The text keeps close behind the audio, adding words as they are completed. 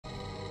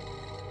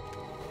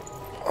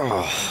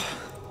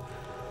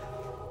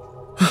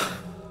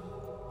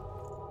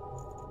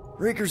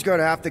Raker's got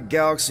half the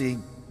galaxy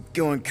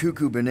going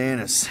cuckoo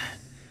bananas.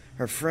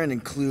 Our friend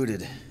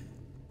included.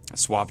 I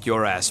swapped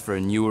your ass for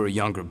a newer,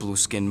 younger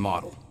blue-skinned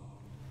model.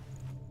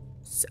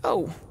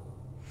 So,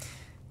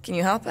 can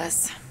you help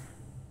us?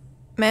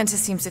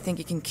 Mantis seems to think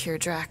he can cure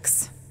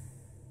Drax.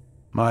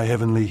 My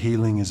heavenly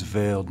healing is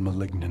veiled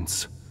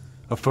malignance.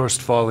 A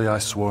first folly I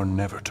swore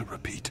never to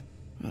repeat.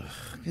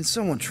 Can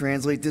someone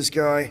translate this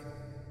guy?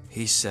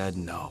 He said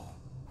no.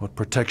 What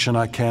protection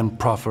I can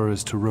proffer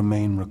is to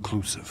remain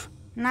reclusive.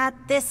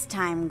 Not this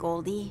time,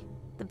 Goldie.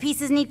 The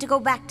pieces need to go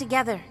back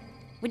together.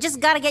 We just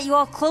gotta get you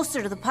all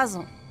closer to the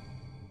puzzle.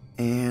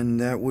 And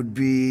that would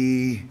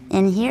be...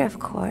 In here, of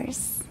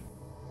course.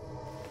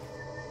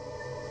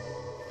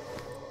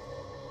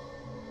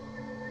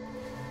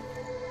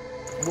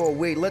 Whoa,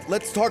 wait,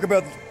 let's talk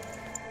about...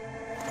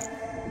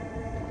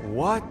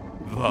 What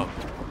the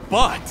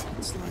butt?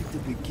 It's like the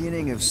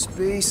beginning of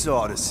Space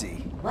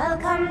Odyssey.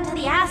 Welcome to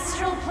the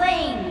astral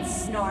planes,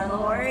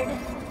 Snorlord.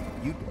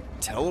 You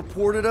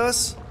teleported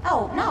us?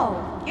 Oh,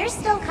 no. You're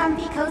still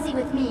comfy cozy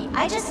with me.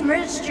 I just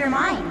merged your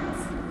minds.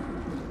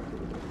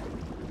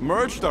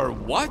 Merged our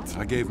what?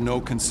 I gave no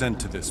consent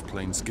to this,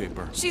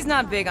 Planescaper. She's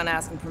not big on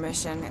asking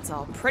permission. It's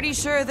all pretty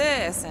sure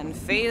this and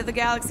fate of the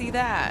galaxy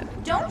that.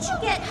 Don't you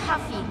get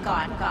huffy,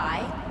 God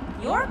Guy.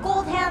 Your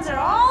gold hands are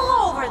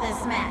all over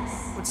this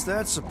mess. What's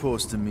that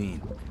supposed to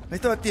mean? I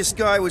thought this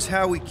guy was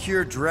how we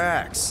cure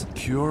Drax.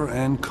 Cure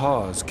and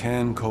cause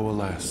can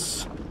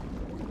coalesce.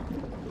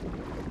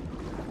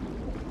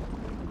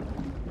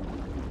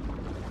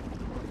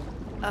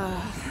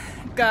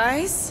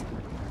 Guys?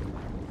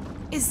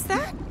 Is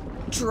that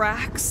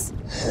Drax?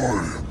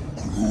 Hi,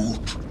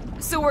 Groot.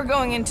 So we're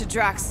going into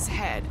Drax's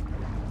head.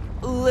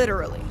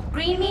 Literally.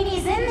 Green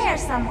Meanie's in there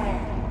somewhere.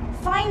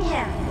 Find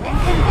him and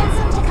convince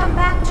him to come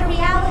back to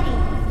reality.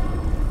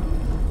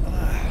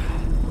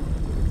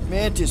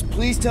 Mantis,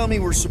 please tell me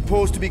we're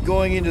supposed to be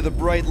going into the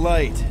bright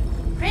light.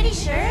 Pretty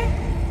sure.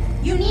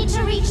 You need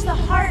to reach the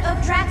heart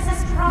of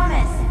Drax's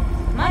promise.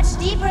 Much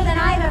deeper than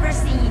I've ever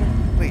seen.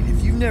 Wait,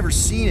 if you've never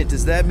seen it,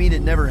 does that mean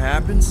it never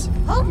happens?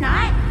 Hope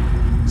not.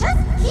 Just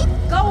keep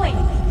going.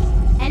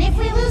 And if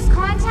we lose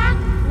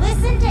contact,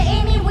 listen to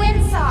Amy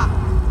Winsock.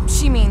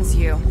 She means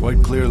you.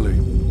 Quite clearly.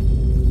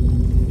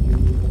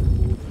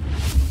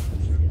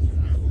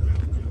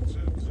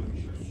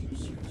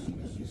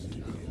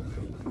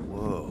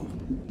 Whoa.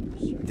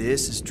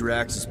 This is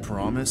Drax's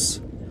promise?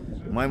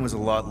 Mine was a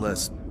lot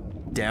less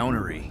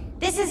downery.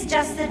 This is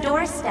just the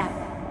doorstep.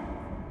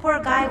 Poor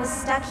guy was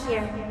stuck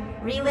here,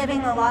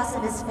 reliving the loss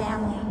of his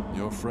family.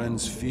 Your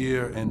friend's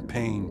fear and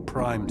pain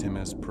primed him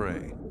as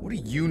prey. What do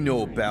you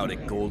know about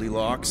it,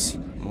 Goldilocks?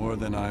 More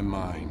than I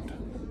mind.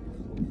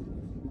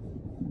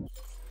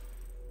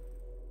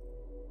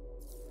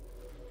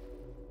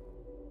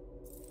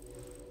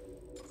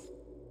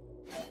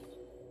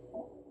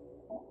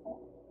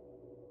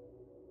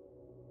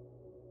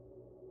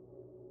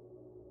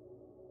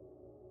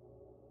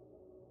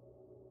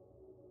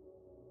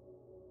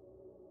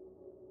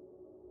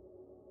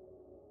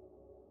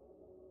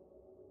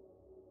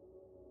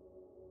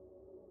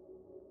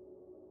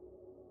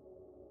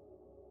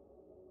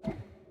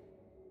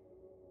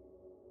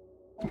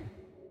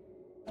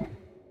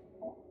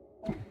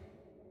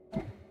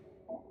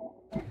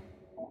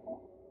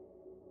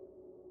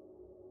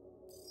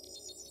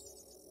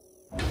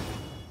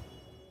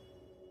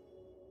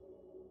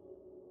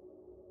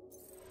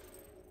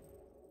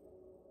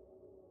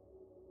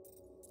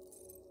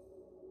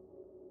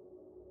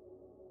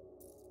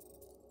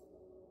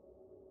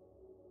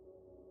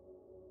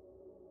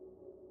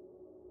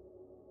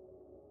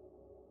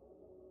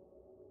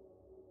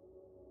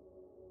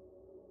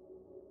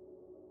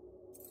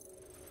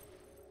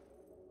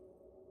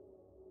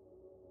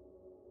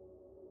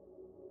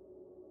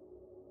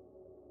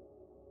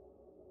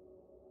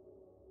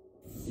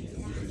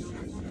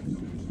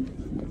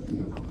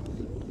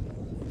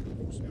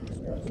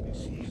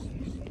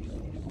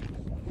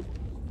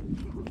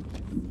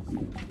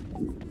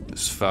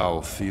 This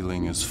foul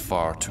feeling is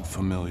far too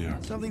familiar.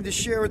 Something to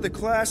share with the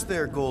class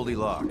there,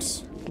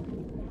 Goldilocks.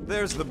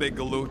 There's the big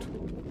galoot.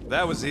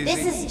 That was easy.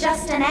 This is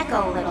just an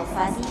echo, little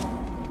fuzzy.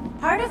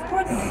 Part of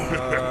Port... You're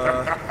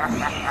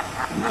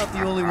not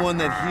the only one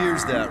that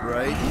hears that,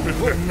 right?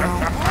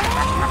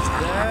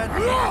 That...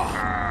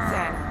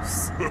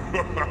 Thanos.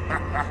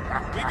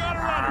 We got a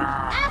runner!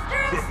 After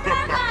him,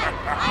 Starlight!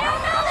 I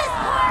don't know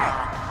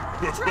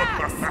this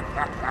part!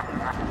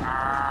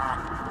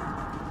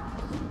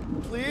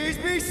 Please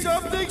be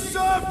something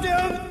soft,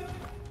 Em!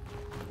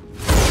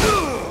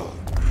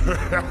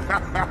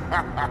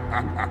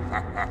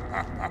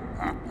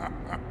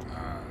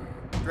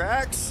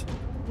 Drax?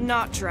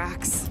 Not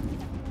Drax.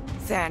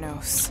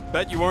 Thanos.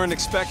 Bet you weren't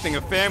expecting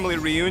a family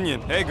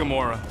reunion, hey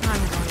Gamora?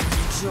 I'm gonna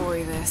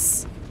enjoy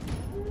this.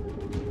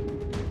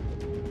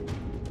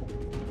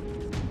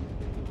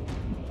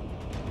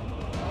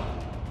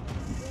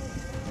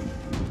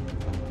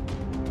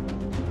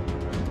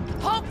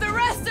 Hope the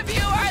rest of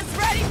you are as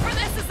ready for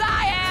this as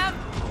I am!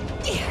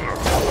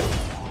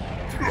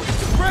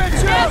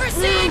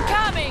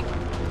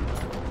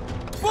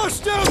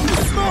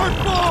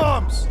 Fart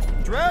bombs!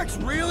 Drax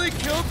really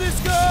killed this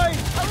guy?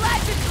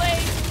 Allegedly!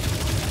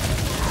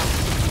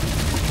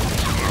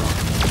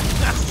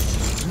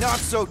 Not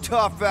so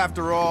tough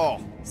after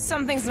all.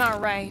 Something's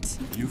not right.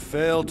 You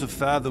fail to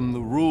fathom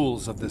the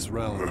rules of this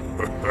realm.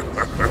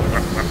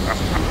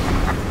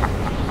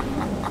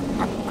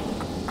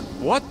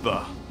 What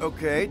the?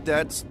 Okay,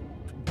 that's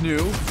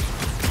new.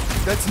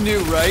 That's new,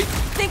 right?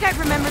 I think I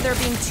remember there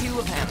being two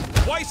of him.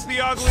 Twice the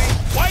ugly,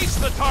 twice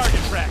the target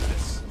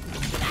practice.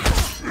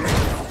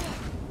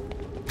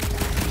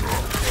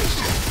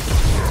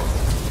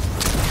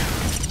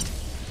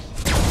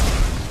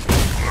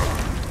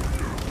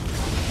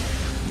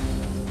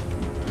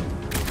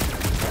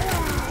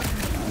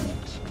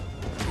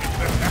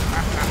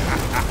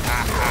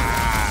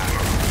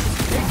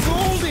 Hey,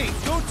 Goldie!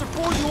 Don't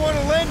suppose you want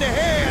to lend a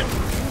hand?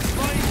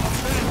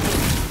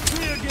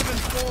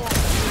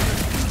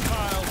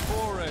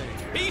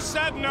 He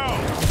said no.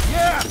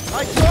 Yeah,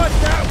 I got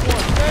that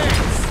one,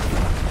 thanks!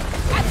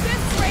 At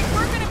this rate,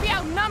 we're gonna be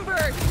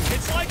outnumbered!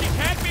 It's like he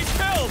can't be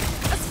killed.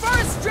 As far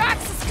as Drax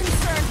is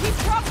concerned, he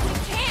probably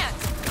can't!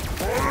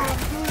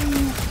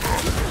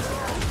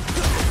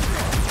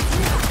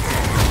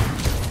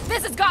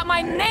 This has got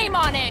my name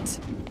on it!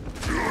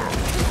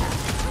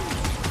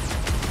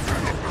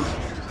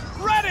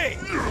 Ready!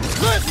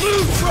 Let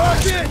loose,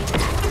 Rocket!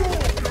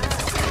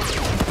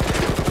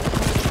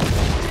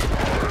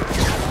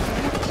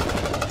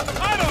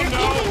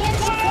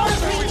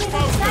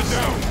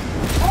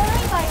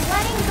 Only by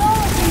letting go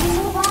can you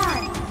move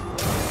on.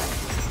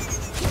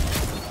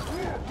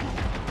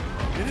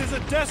 It is a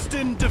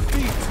destined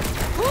defeat.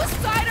 Whose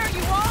side are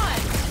you on?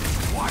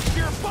 Watch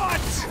your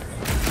butts!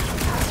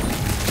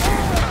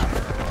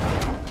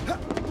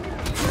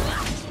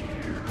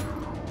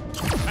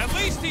 At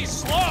least he's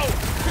slow.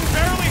 Can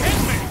barely hit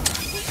me.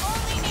 He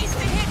only needs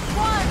to hit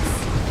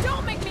once!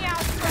 Don't make me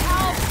ask for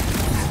help!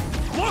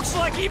 Looks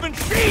like even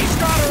she's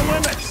got her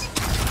limits.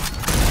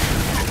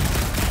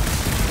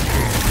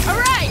 All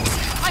right,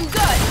 I'm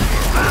good.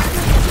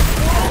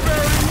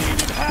 Strawberry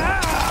needed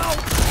help.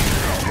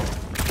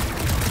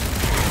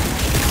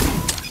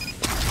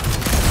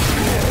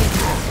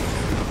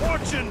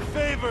 Fortune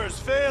favors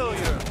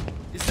failure.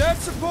 Is that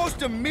supposed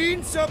to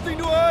mean something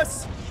to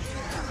us?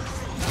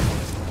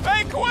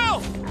 Hey,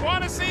 Quill!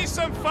 Want to see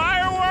some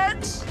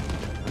fireworks?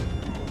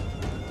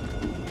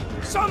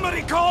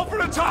 Somebody call for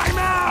a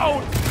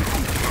timeout!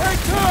 Hang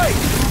tight!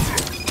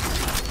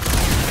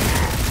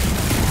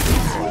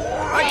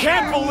 I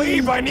can't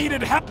believe I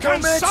needed help.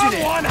 Can mention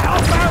someone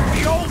help out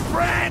the old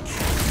branch?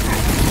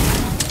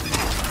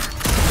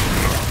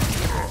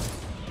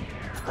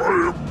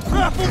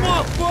 Wrap him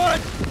up,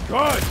 bud!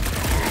 Good.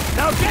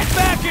 Now get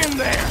back in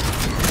there.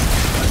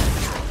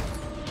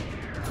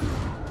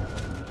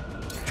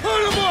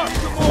 Cut him off,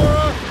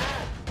 Gamora!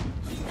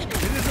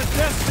 It is a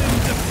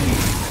destined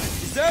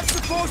defeat. Is that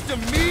supposed to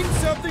mean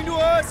something to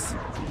us?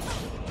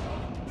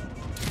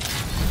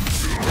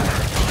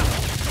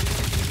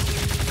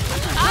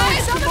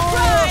 Eyes on the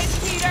prize,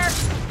 Peter!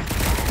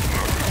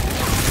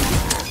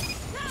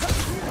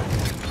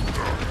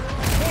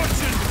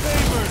 Fortune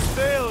favors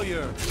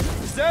failure.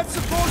 Is that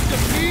supposed to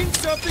mean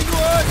something to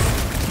us?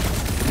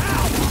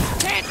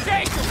 Can't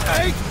take him.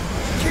 I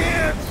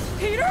can't!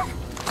 Peter?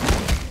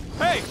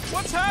 Hey,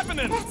 what's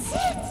happening? That's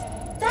it.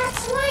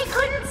 That's why I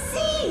couldn't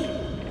see.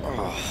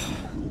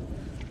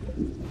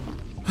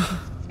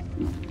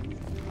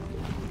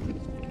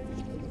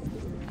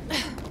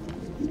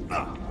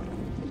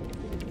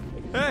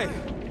 Hey,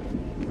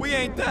 we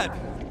ain't dead.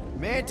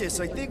 Mantis,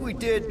 I think we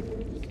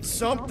did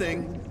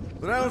something,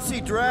 but I don't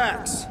see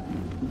Drax.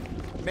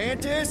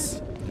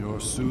 Mantis? Your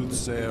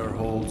soothsayer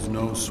holds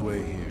no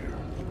sway here.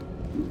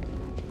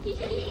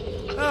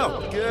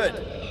 Oh, good.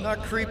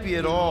 Not creepy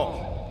at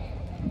all.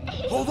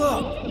 Hold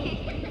up!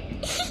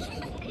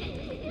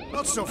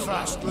 Not so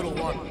fast, little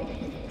one.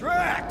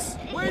 Drax!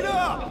 Wait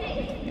up!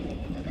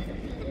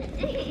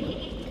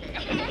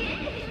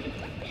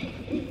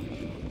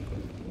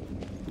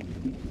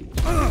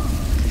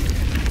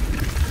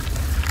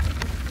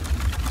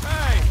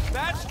 Hey,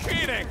 that's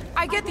cheating.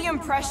 I get the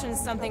impression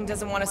something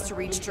doesn't want us to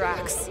reach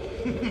Drax.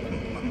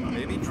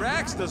 Maybe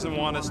Drax doesn't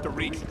want us to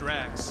reach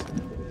Drax.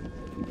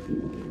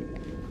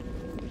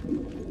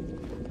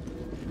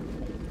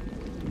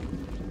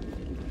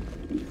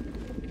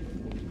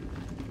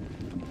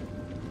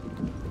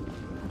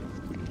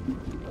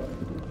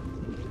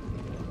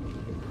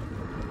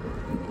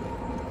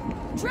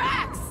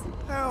 Drax!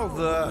 How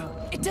the...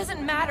 It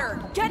doesn't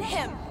matter. Get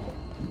him!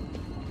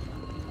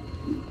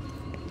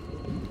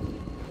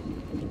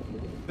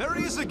 There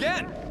he is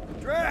again.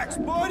 Drax,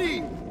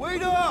 buddy!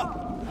 Wait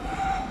up!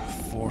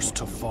 Forced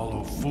to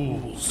follow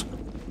fools.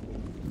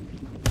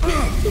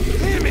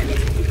 Damn it!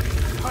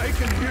 I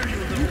can hear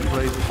you, You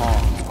play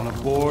pawns on a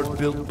board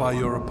built by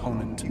your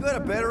opponent. You got a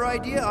better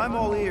idea? I'm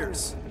all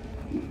ears.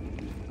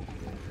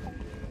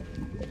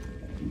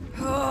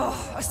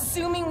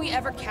 Assuming we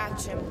ever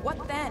catch him,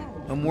 what then?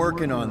 I'm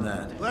working on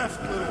that.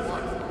 Left, little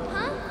one.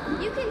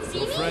 Huh? You can see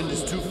me? Friend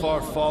is too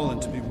far fallen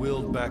to be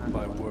willed back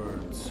by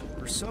words.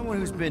 someone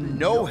who's been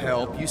no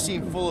help, you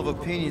seem full of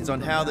opinions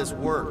on how this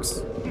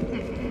works.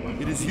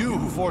 It is you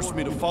who forced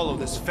me to follow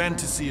this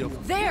fantasy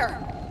of... There!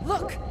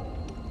 Look!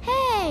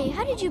 Hey,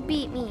 how did you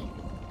beat me?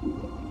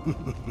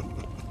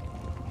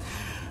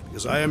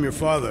 Because I am your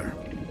father.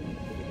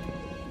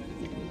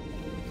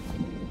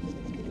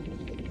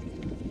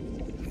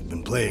 You've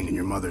been playing in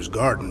your mother's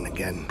garden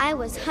again. I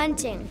was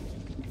hunting.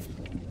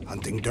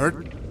 Hunting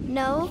dirt?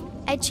 No,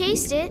 I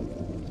chased it,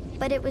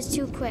 but it was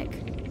too quick.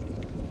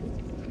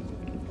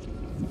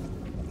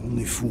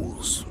 Only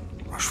fools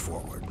rush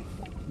forward.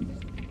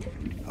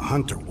 A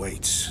hunter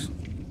waits,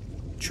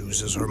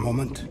 chooses her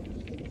moment.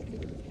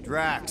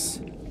 Drax.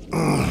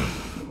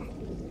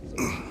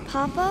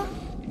 Papa?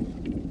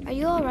 Are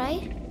you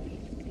alright?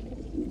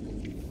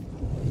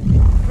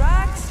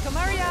 Drax, come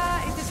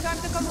here, it is time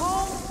to come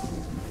home.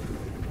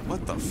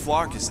 What the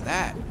flark is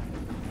that?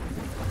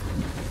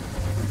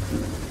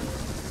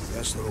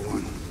 Yes, little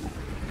one.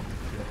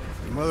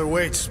 Your mother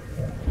waits.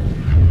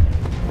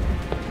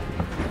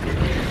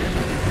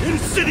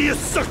 Insidious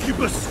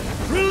succubus!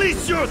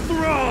 Release your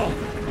thrall!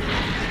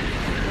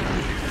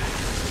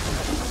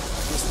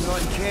 Guess we're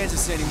not in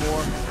Kansas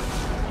anymore.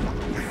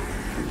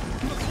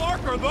 Who the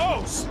flark are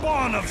those?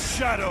 Spawn of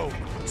shadow!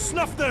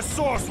 Snuff their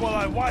source while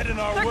I widen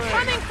our way! They're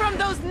coming from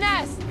those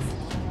nests!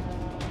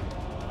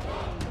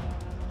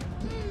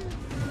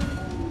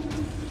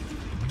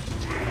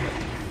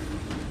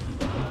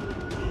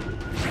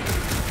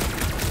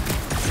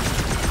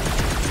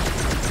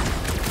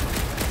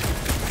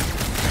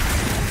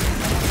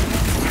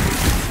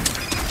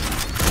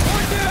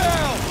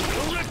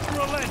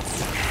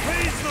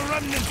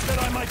 That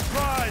I might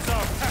prize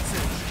our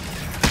passage.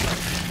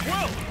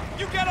 Will,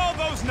 you get all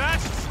those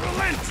nests?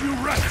 Relent, you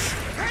wretch!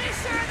 Pretty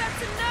sure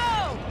that's a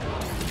no!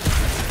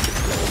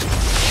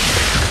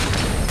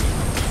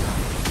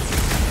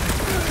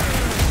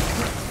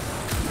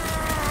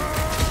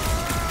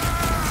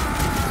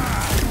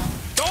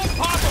 Don't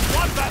pop a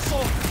blood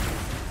vessel!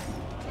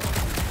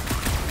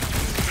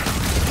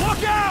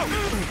 Look out!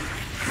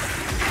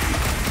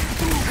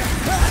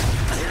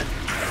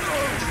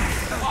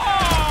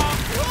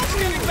 Will's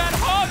getting that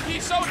hug he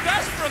so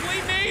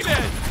desperately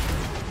needed!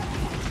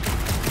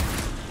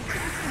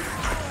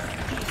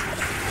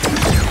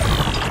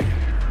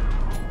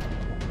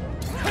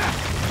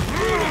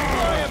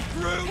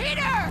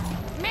 Peter!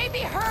 Maybe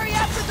hurry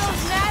up to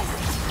those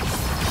nests!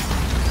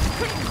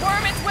 Couldn't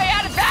worm its way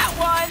out of that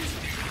one!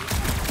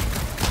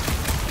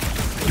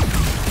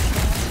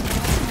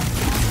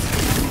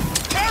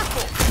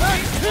 Careful!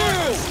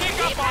 These sneak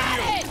up on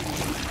you!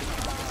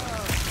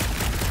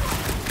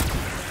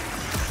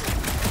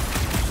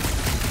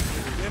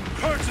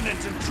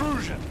 Impertinent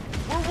intrusion!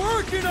 We're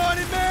working on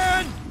it,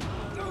 man!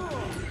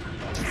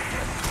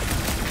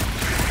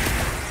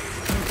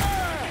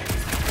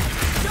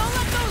 Don't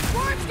let those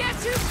worms get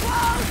too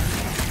close!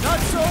 Not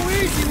so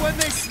easy when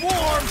they swarm!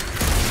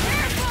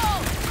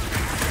 Careful!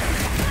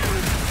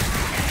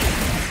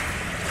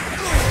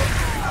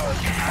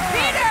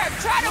 Peter,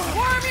 try to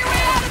worm your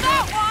way out of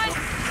that one!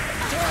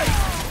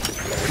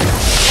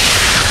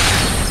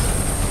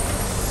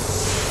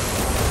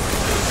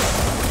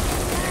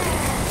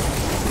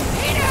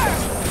 Peter!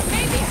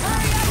 Maybe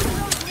hurry up to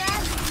those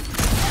nests!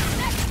 What's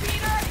next,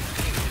 Peter?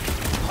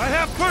 I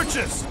have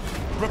purchase!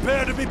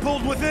 Prepare to be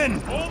pulled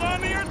within! Hold on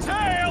to your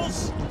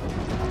tails!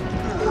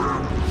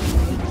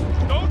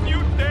 Don't you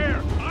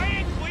dare! I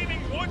ain't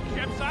cleaning wood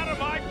chips out of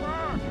my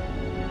fur!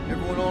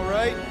 Everyone all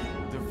right?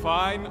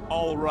 Define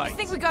all right. I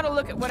think we gotta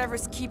look at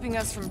whatever's keeping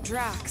us from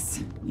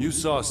Drax. You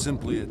saw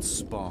simply its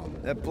spawn.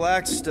 That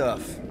black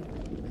stuff.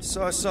 I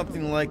saw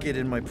something like it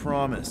in my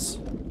promise.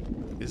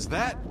 Is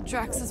that?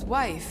 Drax's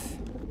wife.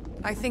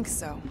 I think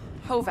so.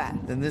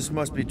 Hovat. Then this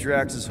must be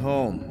Drax's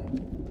home.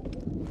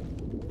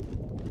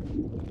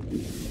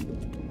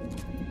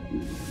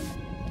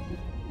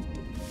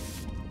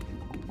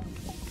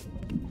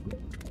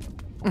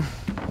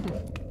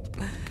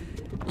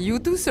 You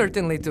two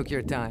certainly took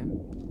your time.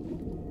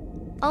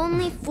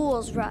 Only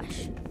fools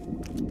rush.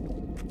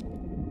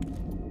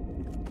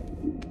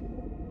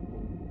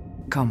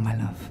 Come, my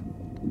love.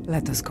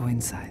 Let us go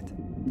inside.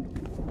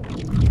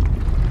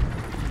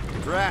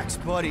 Drax,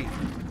 buddy.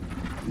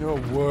 Your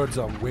words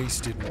are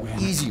wasted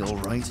wind. Easy, all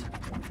right.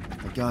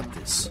 I got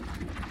this.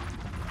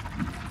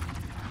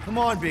 Come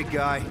on, big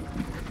guy.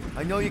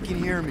 I know you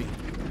can hear me.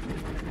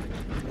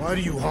 Why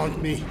do you haunt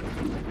me?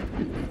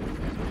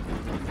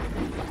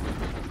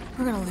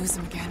 We're gonna lose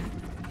him again.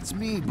 It's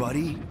me,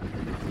 buddy.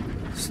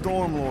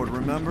 Stormlord,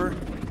 remember?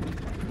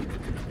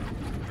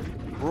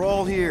 We're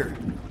all here.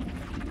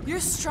 You're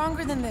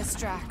stronger than this,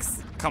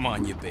 Drax. Come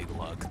on, you big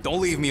lug.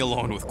 Don't leave me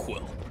alone with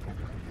Quill.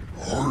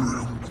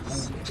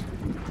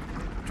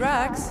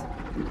 Drax,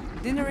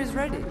 dinner is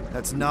ready.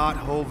 That's not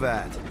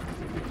Hovat.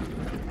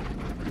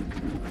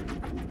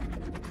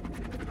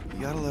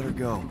 You gotta let her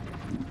go.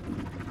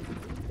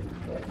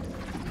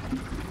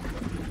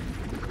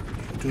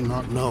 You do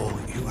not know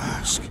what you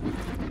ask.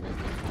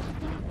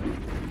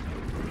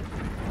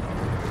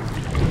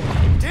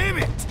 Damn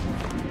it!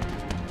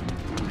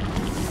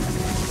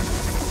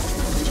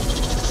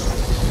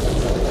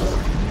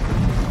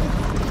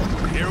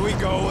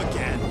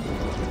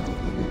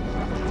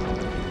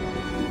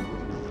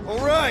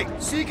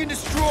 right, seek and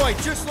destroy,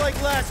 just like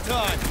last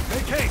time.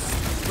 Make haste!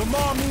 The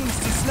maw means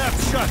to snap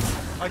shut.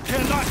 I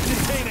cannot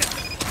contain it.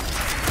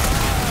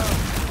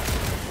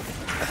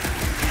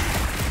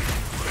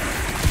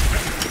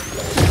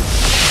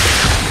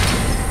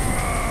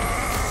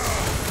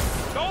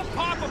 Don't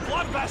pop a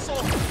blood vessel!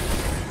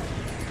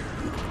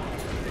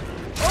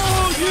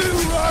 Oh, you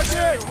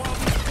rocket!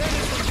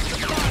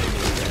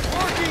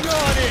 Working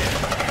on it!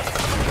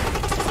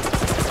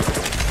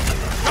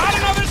 Got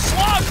another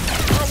slug!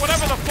 Or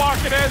whatever the fuck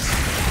it is!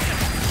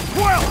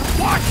 Well,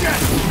 watch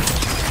it!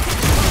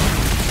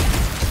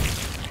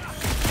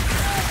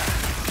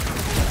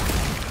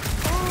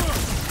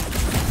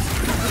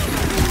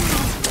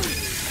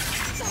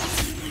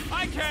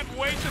 I can't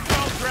wait to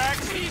tell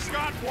Drax he's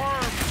got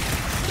worms!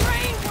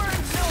 Brain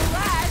worms, no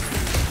less!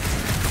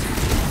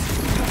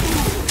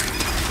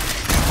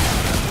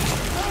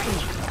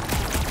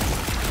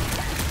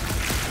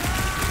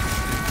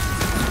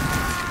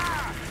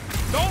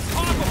 Don't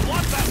pop a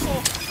blood vessel!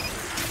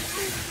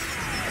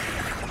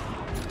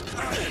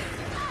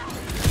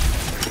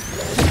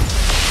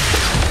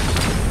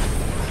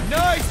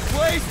 Nice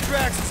place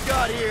Drax has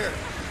got here!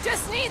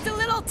 Just needs a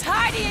little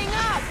tidying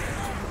up!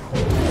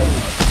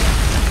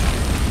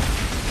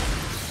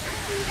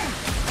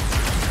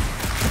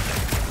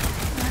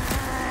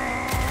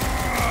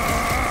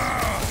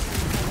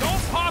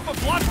 Don't pop a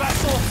blood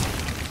vessel!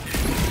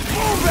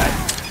 Move it!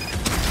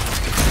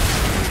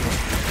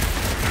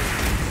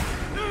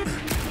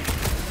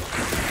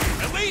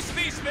 At least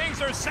these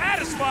things are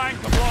satisfying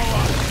to blow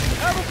up!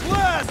 Have a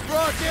blast,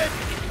 Rocket!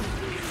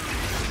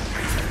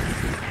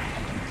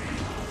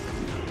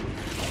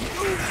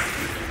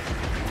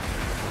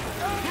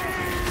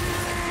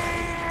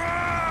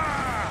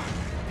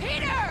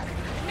 Peter!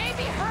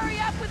 Maybe hurry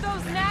up with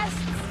those nests?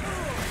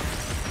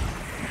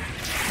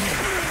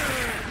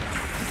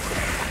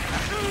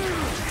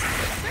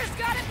 There's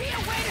gotta be a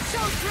way to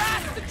show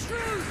Drax the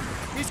truth!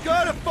 He's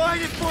gotta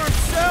find it for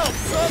himself,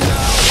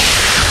 somehow!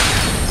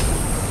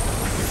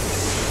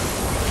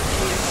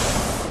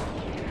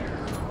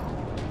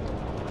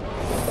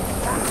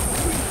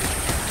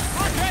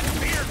 Rocket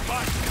beard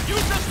butt! You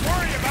just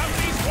worry about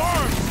these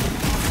worms!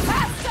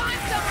 Last time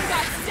someone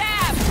got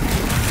stabbed!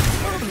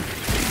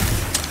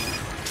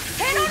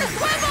 Hit on a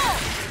swivel!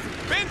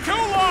 Been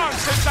too long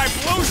since I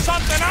blew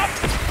something up!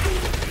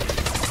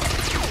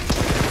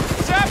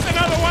 Zapped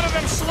another one of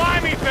them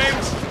slimy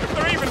things, if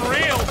they're even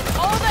real.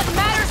 All that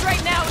matters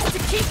right now is to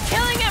keep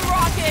killing him,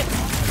 Rocket!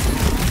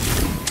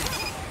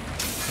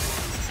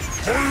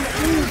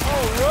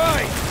 All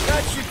right,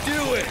 that should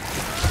do it.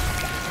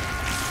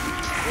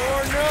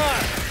 Or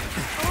not.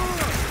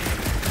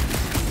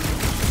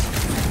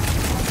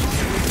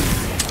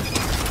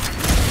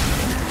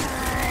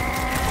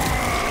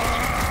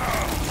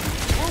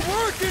 We're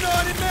working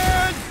on it,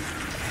 man.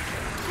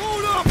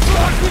 Hold up,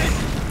 Rocket.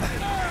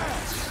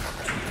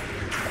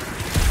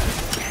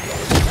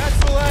 That's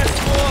the last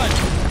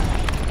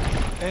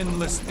one.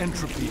 Endless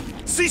entropy.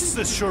 Cease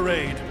this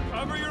charade!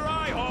 Cover your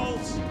eye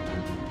holes.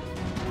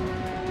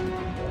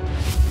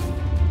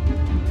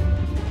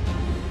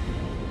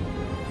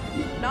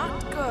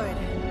 Not good.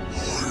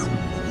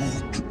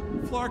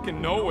 Flarkin'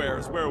 nowhere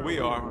is where we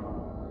are.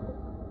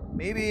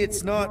 Maybe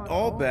it's not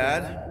all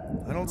bad.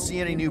 I don't see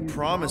any new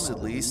promise,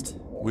 at least.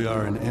 We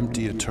are an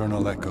empty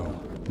eternal echo.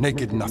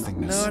 Naked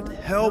nothingness. Not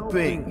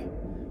helping.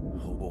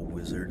 Hobo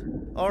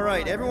wizard. All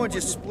right, everyone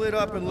just split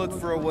up and look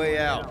for a way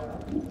out.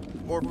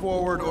 Or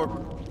forward, or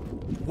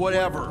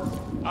whatever.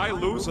 I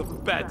lose a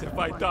bet if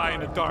I die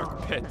in a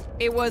dark pit.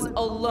 It was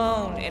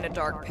alone in a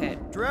dark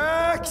pit.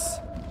 Drax!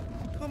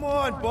 Come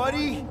on,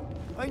 buddy.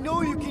 I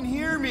know you can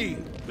hear me.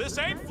 This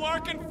ain't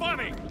Flarkin'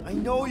 funny. I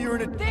know you're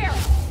in a... There!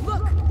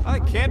 Look! I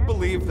can't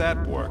believe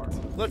that worked.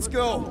 Let's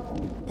go.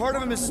 Part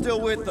of him is still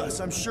with us,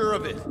 I'm sure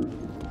of it.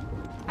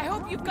 I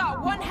hope you've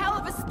got one hell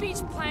of a speech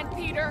planned,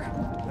 Peter.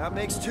 That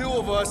makes two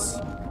of us.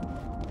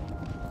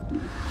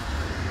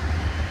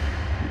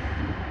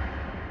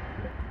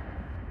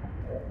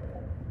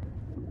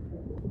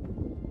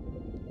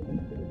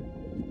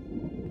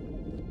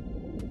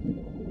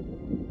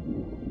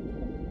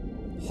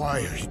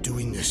 Why are you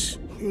doing this?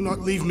 You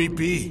not leave me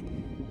be.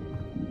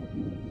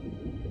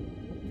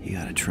 You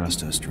gotta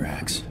trust us,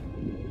 Drax.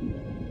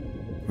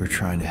 We're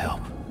trying to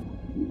help.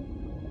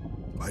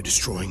 By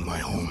destroying my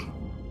home.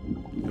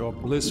 Your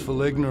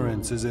blissful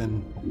ignorance is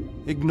an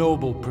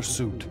ignoble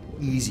pursuit.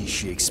 Easy,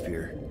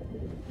 Shakespeare.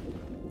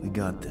 We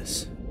got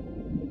this.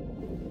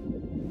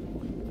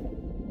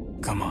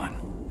 Come on.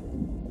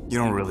 You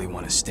don't really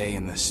want to stay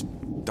in this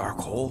dark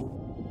hole?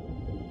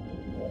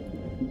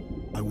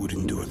 I would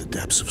endure the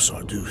depths of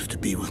Sarduth to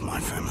be with my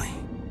family.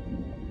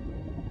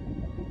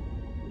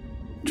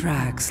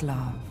 Drax,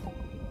 love.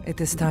 It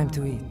is time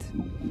to eat.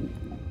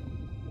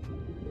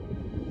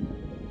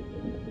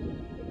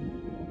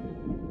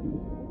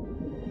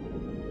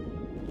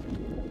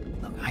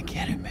 Look, I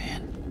get it,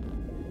 man.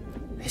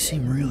 They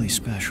seem really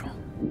special.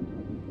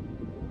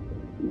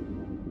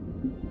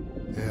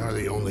 They are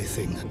the only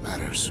thing that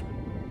matters.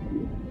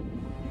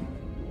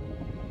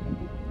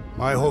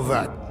 My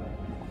Hovat.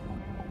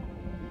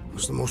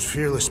 was the most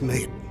fearless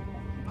mate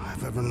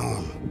I've ever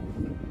known.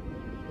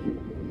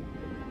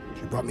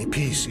 She brought me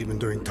peace even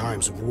during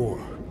times of war.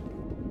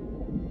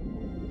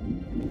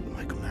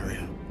 My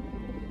Camarilla.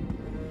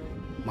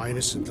 My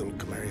innocent little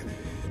Camarilla.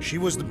 She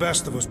was the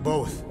best of us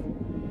both.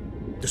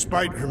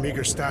 Despite her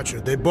meager stature,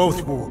 they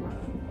both were.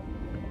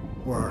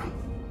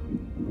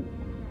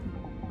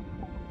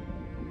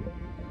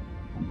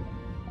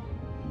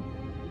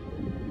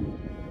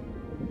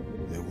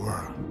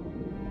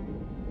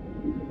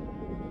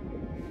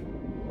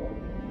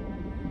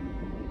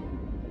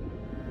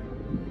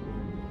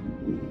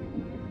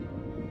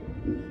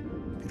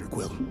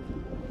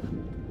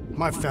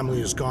 My family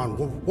is gone.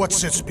 What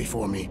sits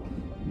before me?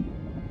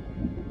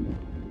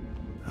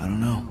 I don't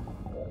know.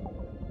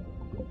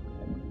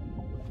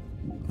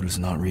 But it's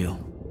not real.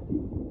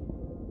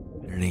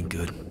 It ain't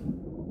good.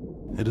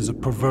 It is a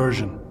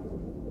perversion,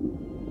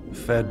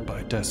 fed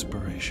by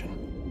desperation.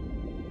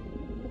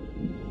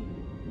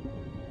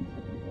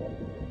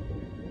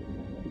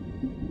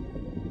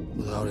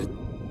 Without it,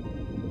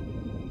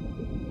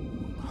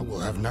 I will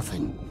have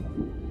nothing.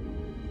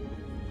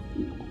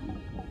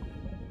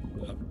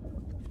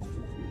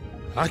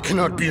 I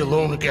cannot be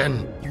alone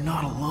again. You're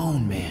not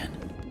alone, man.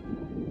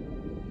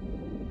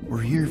 We're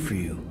here for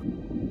you.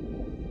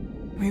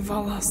 We've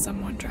all lost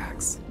someone,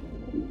 Drax.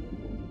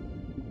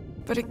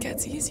 But it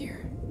gets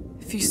easier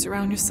if you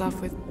surround yourself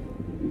with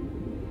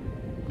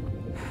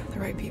the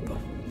right people.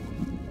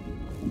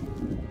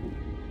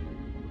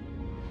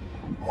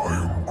 I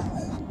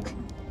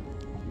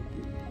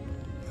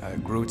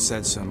am Groot. Groot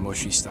said some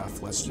mushy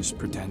stuff. Let's just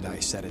pretend I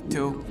said it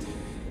too.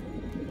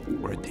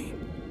 We're a team.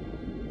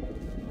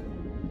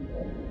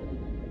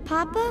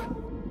 Papa?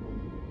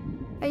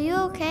 Are you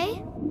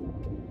okay?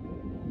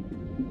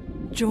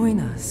 Join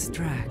us,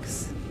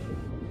 Drax.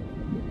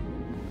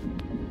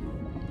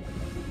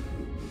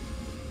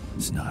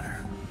 It's not her.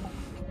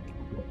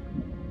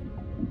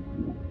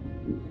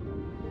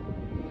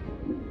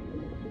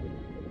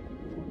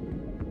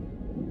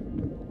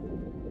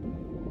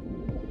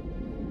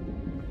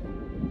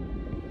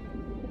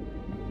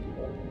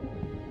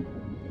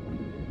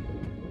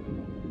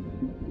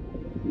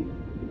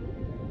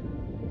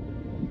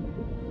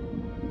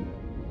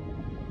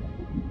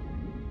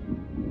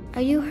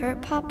 Are you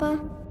hurt, Papa?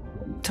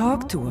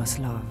 Talk to us,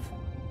 love.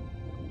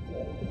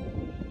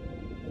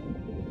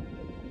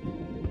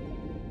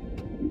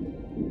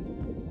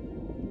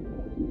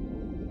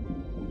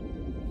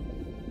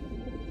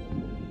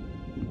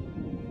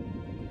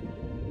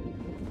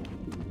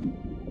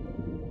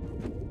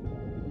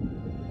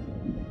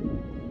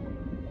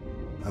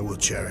 I will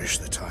cherish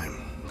the time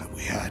that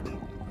we had,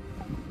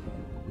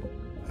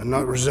 and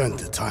not resent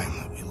the time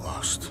that we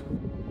lost.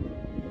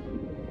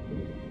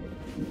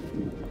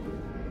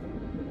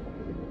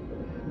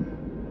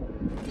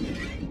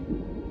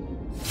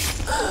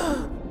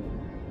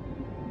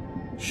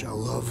 Shall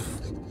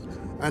love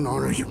and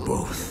honor you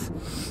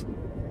both.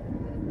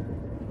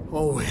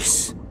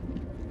 Always.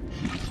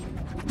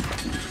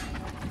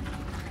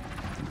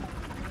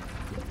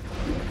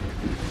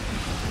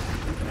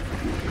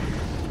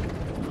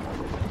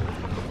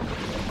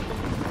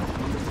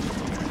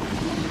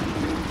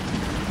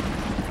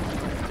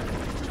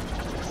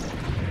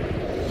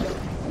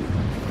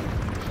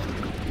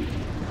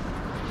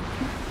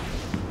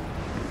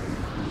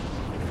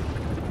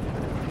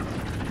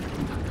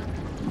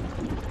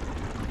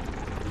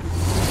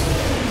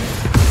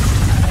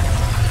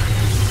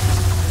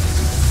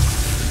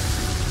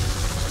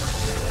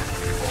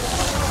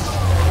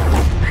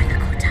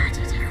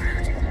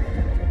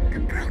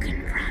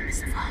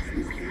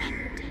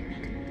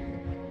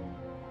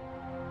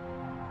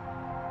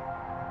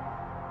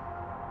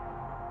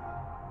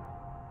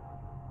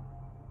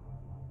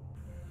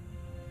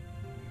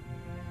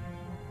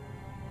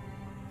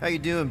 How you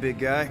doing, big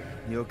guy?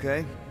 You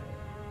okay?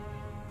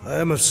 I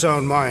am of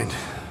sound mind,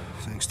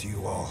 thanks to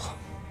you all.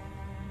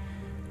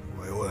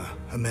 I owe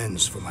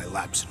amends for my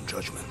lapse in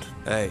judgment.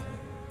 Hey,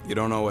 you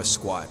don't owe us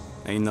squat.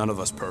 Ain't none of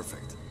us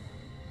perfect.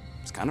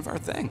 It's kind of our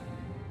thing.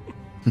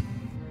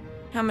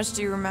 How much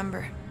do you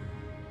remember?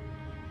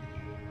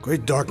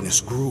 Great darkness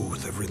grew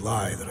with every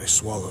lie that I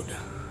swallowed.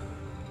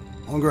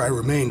 The longer I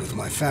remained with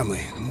my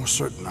family, the more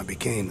certain I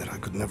became that I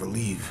could never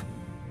leave.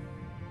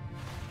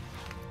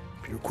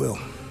 Peter Quill,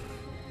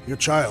 your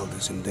child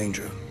is in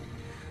danger.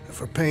 If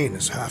her pain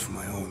is half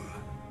my own,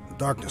 the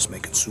darkness may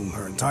consume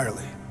her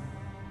entirely.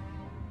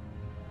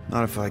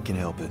 Not if I can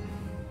help it.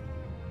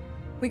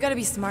 We gotta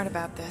be smart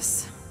about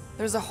this.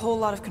 There's a whole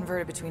lot of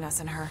converted between us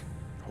and her.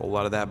 Whole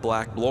lot of that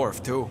black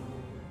blorf, too.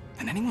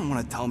 And anyone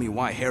want to tell me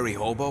why Harry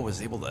Hobo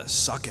was able to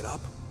suck it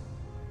up?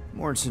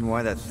 Morrison,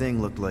 why that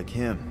thing looked like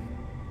him.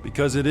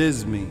 Because it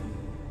is me.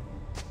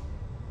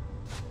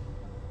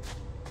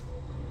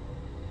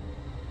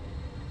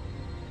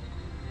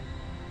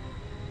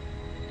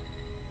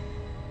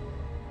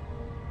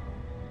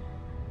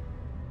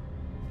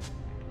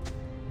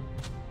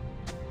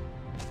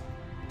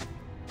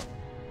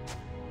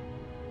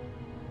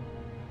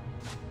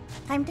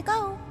 Time to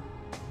go.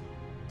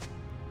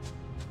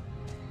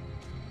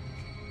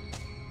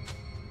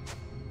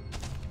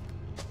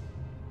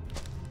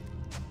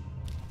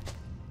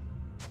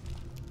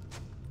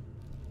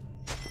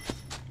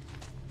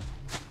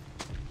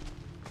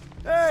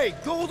 Hey,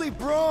 Goldie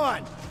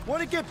Braun!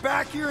 Want to get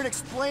back here and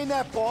explain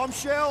that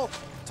bombshell?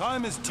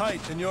 Time is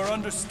tight and your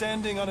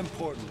understanding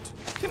unimportant.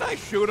 Can I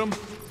shoot him?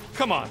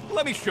 Come on,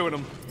 let me shoot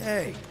him.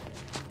 Hey,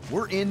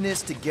 we're in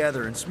this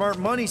together, and Smart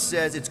Money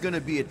says it's gonna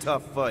be a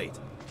tough fight.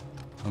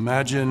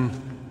 Imagine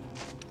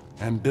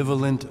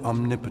ambivalent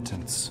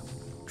omnipotence,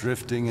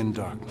 drifting in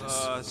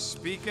darkness.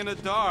 Speaking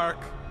of dark...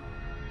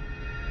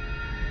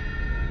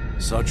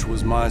 Such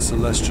was my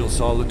celestial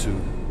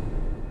solitude.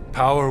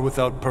 Power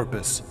without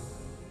purpose,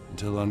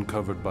 until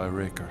uncovered by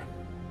Raker.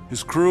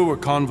 His crew were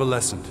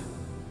convalescent.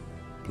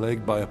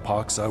 Plagued by a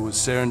pox, I was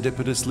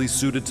serendipitously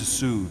suited to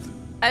soothe.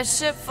 A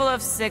ship full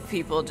of sick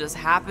people just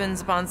happens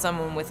upon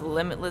someone with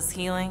limitless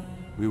healing?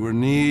 We were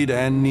need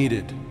and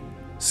needed,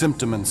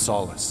 symptom and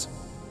solace.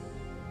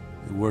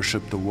 They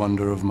worshipped the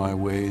wonder of my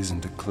ways and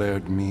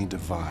declared me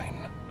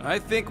divine. I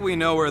think we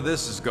know where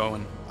this is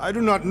going. I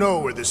do not know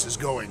where this is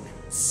going.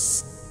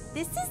 This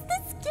is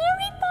the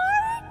scary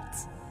part!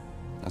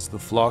 As the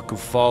flock of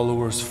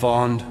followers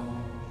fawned,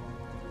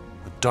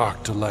 a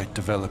dark delight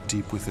developed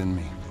deep within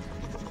me.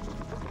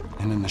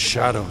 And in the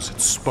shadows it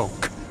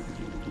spoke.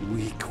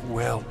 Weak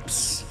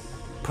whelps,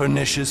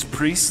 pernicious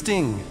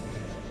priesting,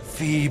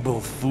 feeble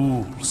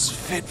fools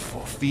fit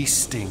for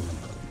feasting.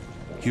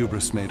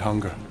 Hubris made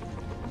hunger.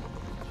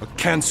 A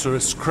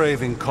cancerous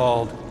craving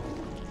called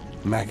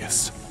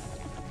Magus.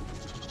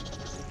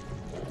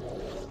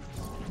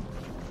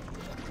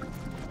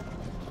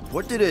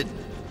 What did it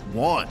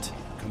want?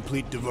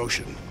 Complete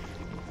devotion.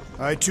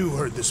 I too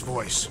heard this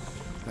voice,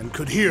 and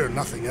could hear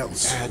nothing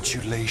else.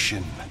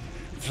 Adulation,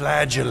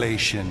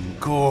 flagellation,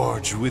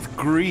 gorged with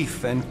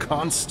grief and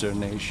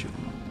consternation.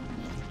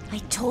 I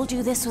told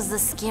you this was the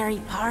scary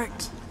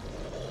part.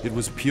 It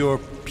was pure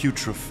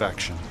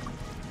putrefaction,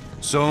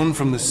 sown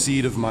from the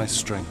seed of my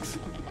strength.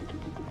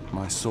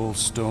 My soul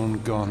stone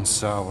gone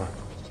sour.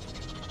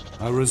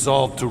 I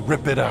resolved to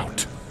rip it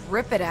out.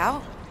 Rip it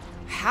out?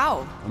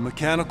 How? A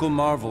mechanical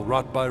marvel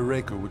wrought by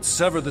Raker would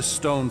sever the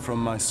stone from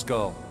my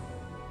skull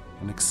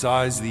and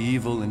excise the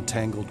evil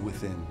entangled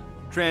within.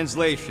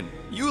 Translation: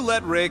 you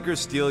let Raker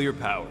steal your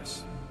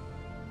powers.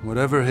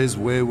 Whatever his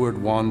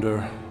wayward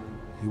wander,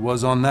 he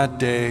was on that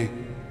day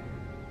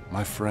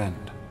my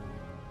friend.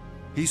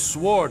 He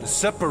swore to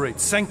separate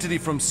sanctity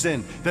from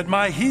sin, that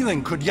my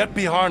healing could yet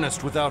be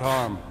harnessed without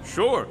harm.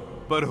 Sure,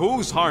 but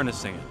who's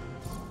harnessing it?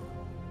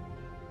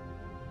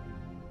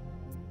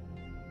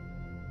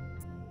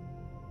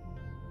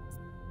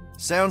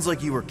 Sounds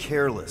like you were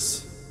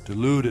careless.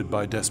 Deluded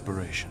by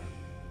desperation.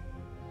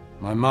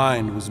 My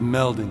mind was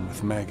melding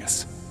with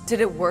Magus.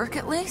 Did it work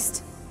at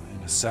least?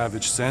 In a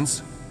savage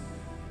sense,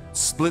 it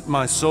split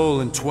my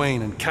soul in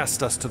twain and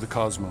cast us to the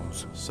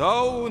cosmos.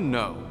 So,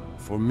 no.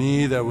 For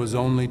me, there was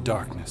only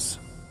darkness.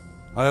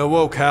 I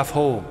awoke half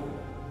whole,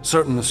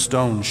 certain the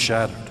stone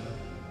shattered.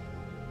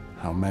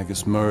 How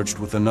Magus merged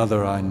with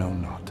another, I know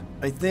not.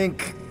 I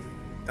think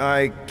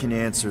I can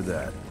answer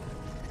that.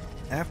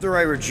 After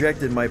I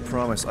rejected my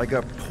promise, I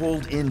got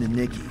pulled into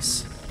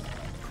Nikki's.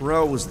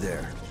 Corel was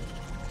there.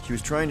 She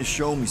was trying to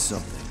show me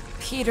something.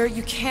 Peter,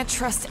 you can't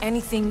trust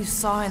anything you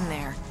saw in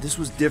there. This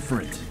was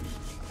different,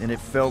 and it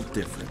felt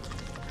different.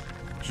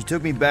 She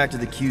took me back to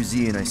the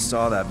QZ and I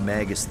saw that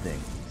Magus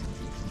thing.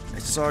 I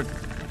saw it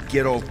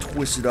get all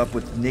twisted up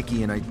with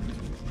Nikki and I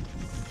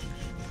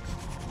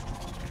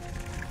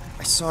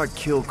saw it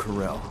kill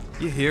Corel.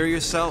 You hear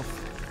yourself?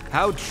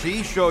 How'd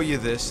she show you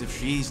this if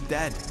she's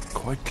dead?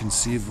 Quite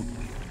conceivably.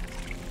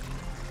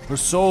 Her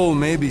soul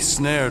may be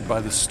snared by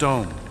the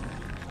stone,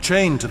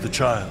 chained to the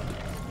child.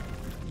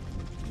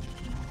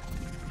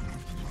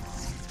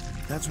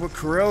 That's what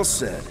Corel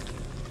said.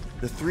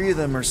 The three of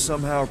them are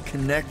somehow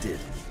connected.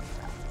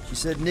 She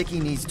said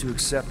Nikki needs to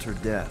accept her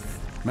death.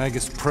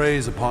 Magus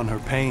preys upon her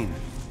pain,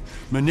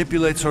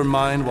 manipulates her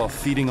mind while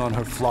feeding on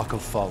her flock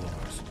of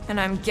followers. And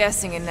I'm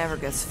guessing it never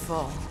gets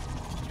full.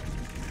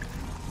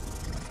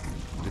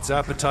 Its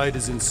appetite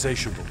is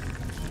insatiable.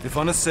 If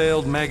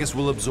unassailed, Magus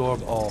will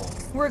absorb all.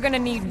 We're gonna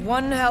need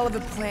one hell of a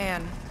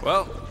plan.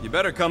 Well, you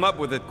better come up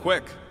with it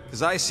quick,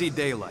 because I see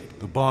daylight.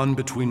 The bond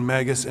between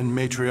Magus and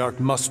Matriarch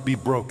must be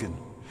broken.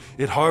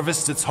 It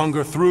harvests its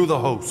hunger through the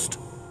host.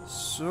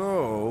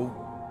 So,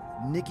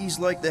 Nikki's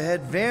like the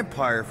head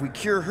vampire. If we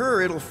cure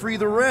her, it'll free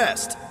the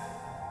rest.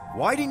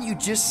 Why didn't you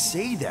just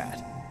say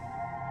that?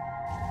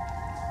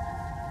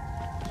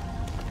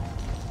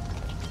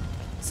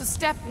 So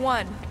step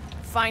 1,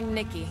 find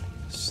Nikki.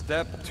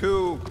 Step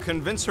 2,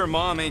 convince her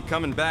mom ain't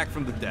coming back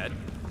from the dead.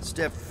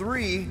 Step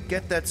 3,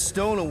 get that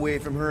stone away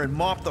from her and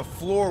mop the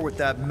floor with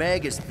that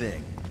Magus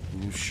thing.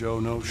 You show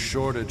no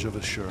shortage of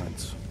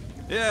assurance.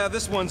 Yeah,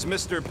 this one's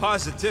Mr.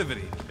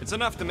 Positivity. It's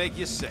enough to make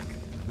you sick.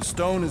 The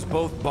stone is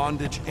both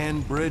bondage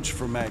and bridge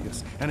for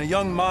Magus, and a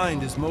young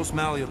mind is most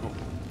malleable.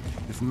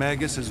 If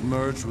Magus is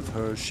merged with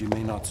hers, she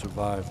may not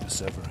survive the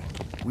severing.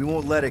 We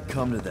won't let it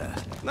come to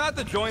that. Not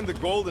to join the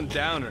Golden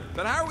Downer,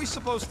 but how are we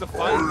supposed to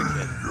find the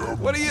kid?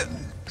 What are you...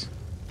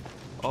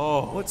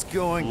 Oh, what's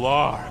going...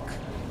 Flark.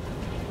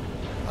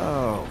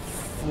 Oh,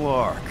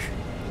 Flark.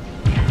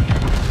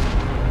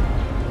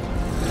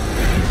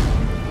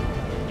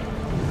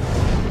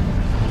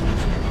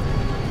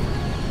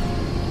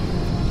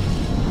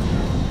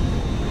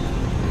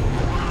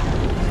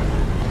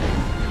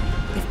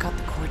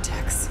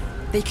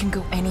 They can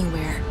go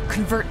anywhere,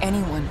 convert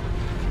anyone.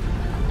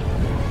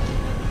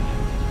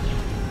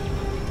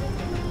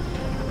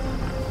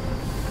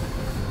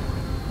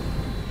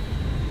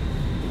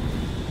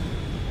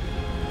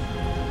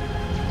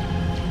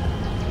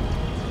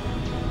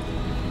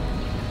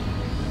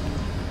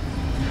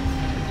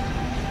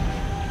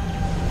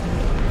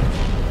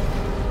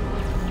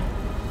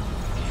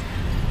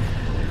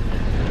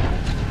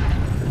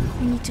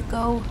 We need to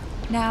go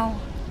now.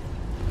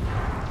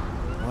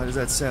 Why does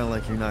that sound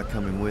like you're not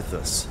coming with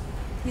us?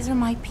 These are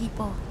my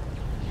people.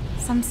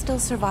 Some still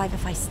survive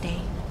if I stay.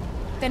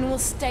 Then we'll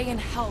stay and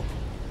help.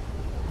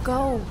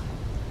 Go.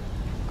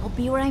 I'll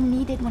be where I'm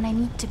needed when I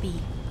need to be.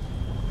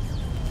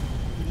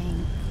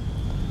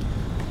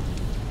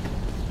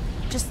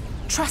 Just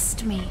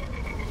trust me.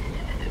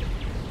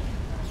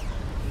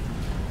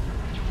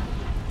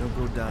 Don't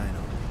go dying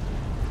on me.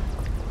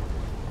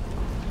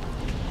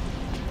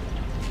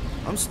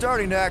 I'm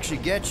starting to actually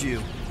get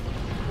you.